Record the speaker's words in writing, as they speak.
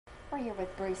We're here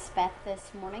with Bruce Beth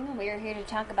this morning, and we are here to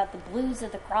talk about the Blues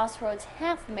of the Crossroads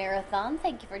Half Marathon.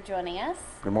 Thank you for joining us.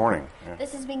 Good morning. Yeah.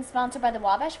 This is being sponsored by the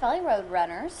Wabash Valley Road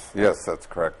Runners. Yes, that's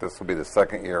correct. This will be the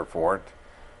second year for it.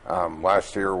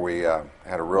 Last year we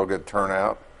had a real good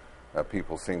turnout.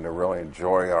 People seemed to really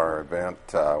enjoy our event.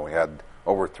 We had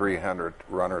over 300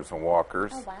 runners and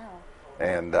walkers. Oh, wow.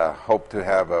 And hope to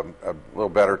have a little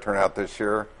better turnout this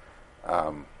year.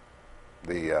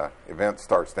 The event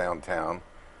starts downtown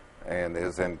and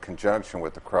is in conjunction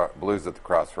with the Blues at the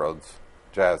Crossroads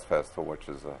Jazz Festival,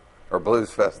 or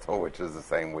Blues Festival, which is the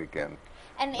same weekend.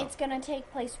 And it's going to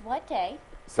take place what day?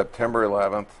 September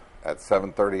 11th at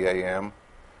 7:30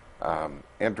 a.m.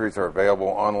 Entries are available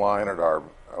online at our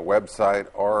website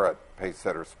or at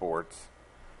Pacesetter Sports.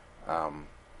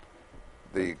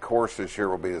 The course this year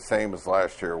will be the same as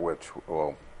last year, which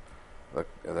will the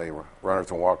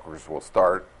runners and walkers will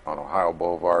start on Ohio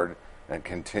Boulevard and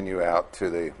continue out to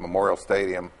the Memorial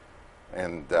Stadium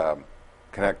and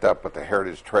connect up with the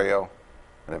Heritage Trail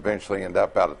and eventually end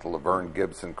up out at the Laverne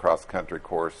Gibson cross country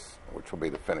course, which will be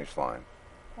the finish line.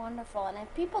 Wonderful. And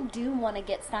if people do want to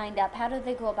get signed up, how do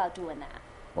they go about doing that?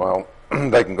 Well,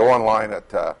 they can go online at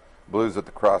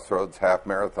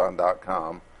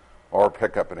bluesatthecrossroads.halfmarathon.com or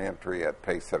pick up an entry at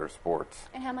Pacesetter Sports.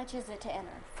 And how much is it to enter?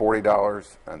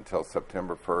 $40 until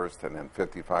September 1st and then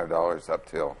 $55 up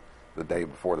till the day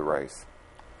before the race.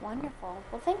 Wonderful.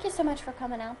 Well, thank you so much for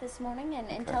coming out this morning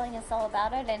and telling us all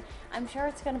about it. And I'm sure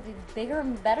it's going to be bigger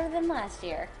and better than last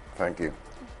year. Thank you.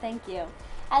 Thank you.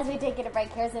 As we take it a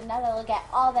break, here's another look at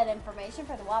all that information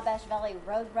for the Wabash Valley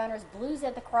Road Runners Blues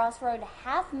at the Crossroad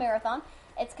Half Marathon.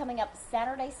 It's coming up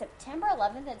Saturday, September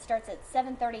 11th. It starts at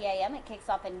 7:30 a.m. It kicks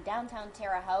off in downtown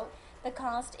Terre Haute. The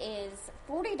cost is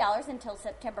 $40 until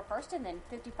September 1st and then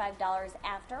 $55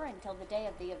 after until the day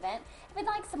of the event. If you'd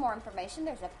like some more information,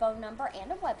 there's a phone number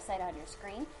and a website on your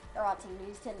screen. They're watching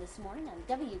News 10 this morning on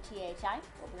WTHI.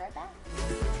 We'll be right back.